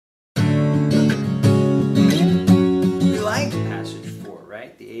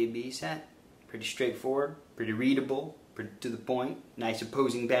B set. Pretty straightforward, pretty readable, pretty to the point, nice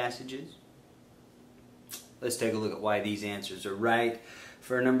opposing passages. Let's take a look at why these answers are right.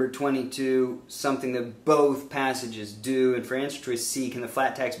 For number 22, something that both passages do, and for answer choice C, can the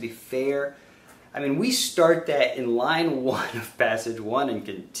flat tax be fair? I mean, we start that in line 1 of passage 1 and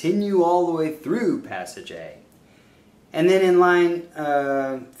continue all the way through passage A. And then in line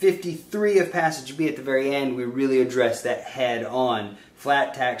 53 of passage B at the very end, we really address that head on.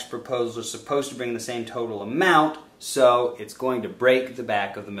 Flat tax proposals are supposed to bring the same total amount, so it's going to break the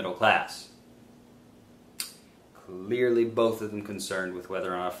back of the middle class. Clearly both of them concerned with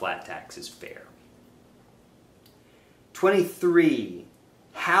whether or not a flat tax is fair. 23.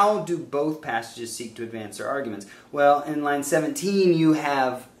 How do both passages seek to advance their arguments? Well, in line 17 you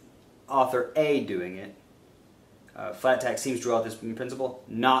have author A doing it. Flat tax seems to draw this principle.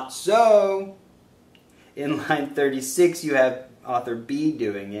 Not so. In line 36 you have author B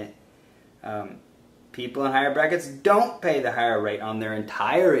doing it. People in higher brackets don't pay the higher rate on their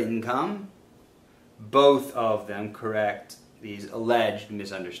entire income. Both of them correct these alleged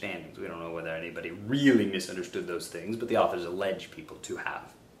misunderstandings. We don't know whether anybody really misunderstood those things, but the authors allege people to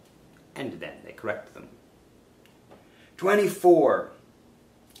have. And then they correct them. 24.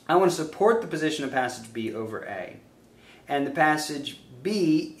 I want to support the position of passage B over A. And the passage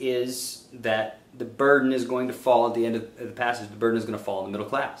B is that the burden is going to fall at the end of the passage. The burden is going to fall in the middle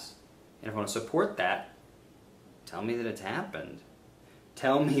class. And if I want to support that, tell me that it's happened.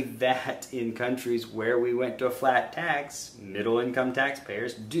 Tell me that in countries where we went to a flat tax, middle-income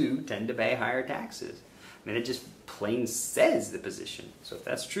taxpayers do tend to pay higher taxes. I mean, it just plain says the position. So if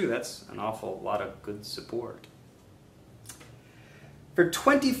that's true, that's an awful lot of good support. For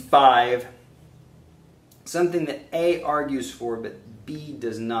 25, something that A argues for, but B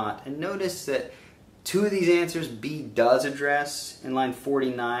does not. And notice that two of these answers B does address. In line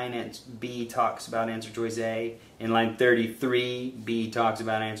 49, B talks about answer choice A. In line 33, B talks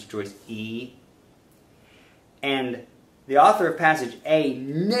about answer choice E. And the author of passage A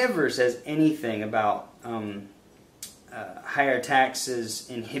never says anything about higher taxes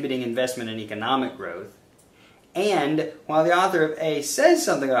inhibiting investment and economic growth. And while the author of A says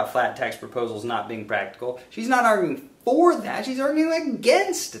something about flat tax proposals not being practical, she's not arguing for that, she's arguing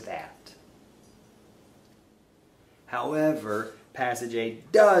against that. However, passage A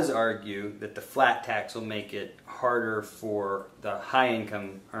does argue that the flat tax will make it harder for the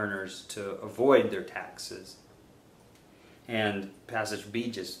high-income earners to avoid their taxes. And passage B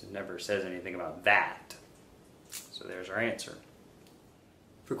just never says anything about that. So there's our answer.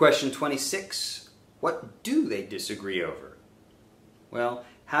 For question 26, what do they disagree over? Well,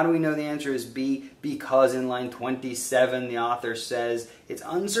 how do we know the answer is B? Because in line 27 the author says it's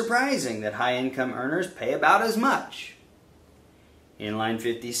unsurprising that high-income earners pay about as much. In line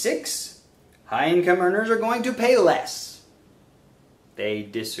 56, high-income earners are going to pay less. They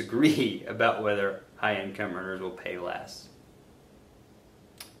disagree about whether high-income earners will pay less.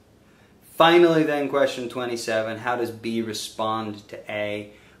 Finally then, question 27, how does B respond to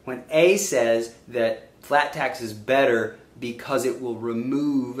A? When A says that flat tax is better because it will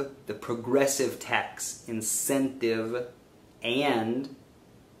remove the progressive tax incentive and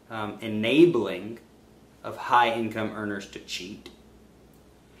enabling of high-income earners to cheat,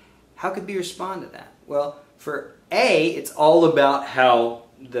 how could B respond to that? Well, for A, it's all about how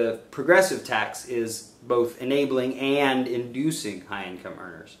the progressive tax is both enabling and inducing high-income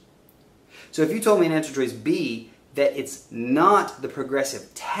earners. So if you told me in answer choice B that it's not the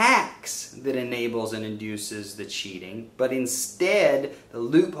progressive tax that enables and induces the cheating, but instead the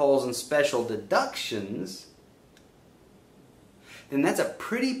loopholes and special deductions, then that's a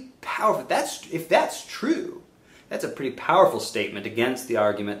pretty powerful, if that's true, that's a pretty powerful statement against the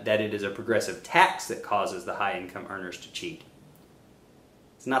argument that it is a progressive tax that causes the high-income earners to cheat.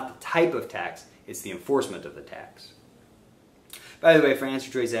 It's not the type of tax, it's the enforcement of the tax. By the way, for answer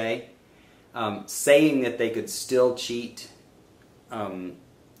choice A, saying that they could still cheat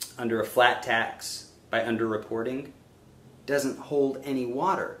under a flat tax by underreporting doesn't hold any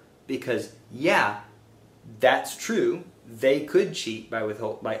water, because yeah, that's true, they could cheat by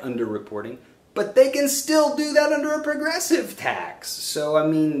underreporting, but they can still do that under a progressive tax. So I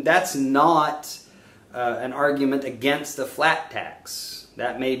mean, that's not an argument against a flat tax.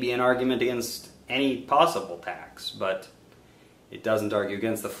 That may be an argument against any possible tax, but it doesn't argue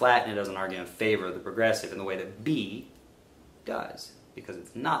against the flat, and it doesn't argue in favor of the progressive in the way that B does. Because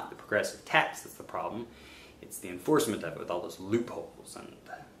it's not the progressive tax that's the problem, it's the enforcement of it with all those loopholes and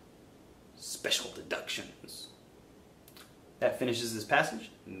special deductions. That finishes this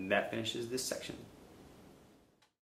passage, and that finishes this section.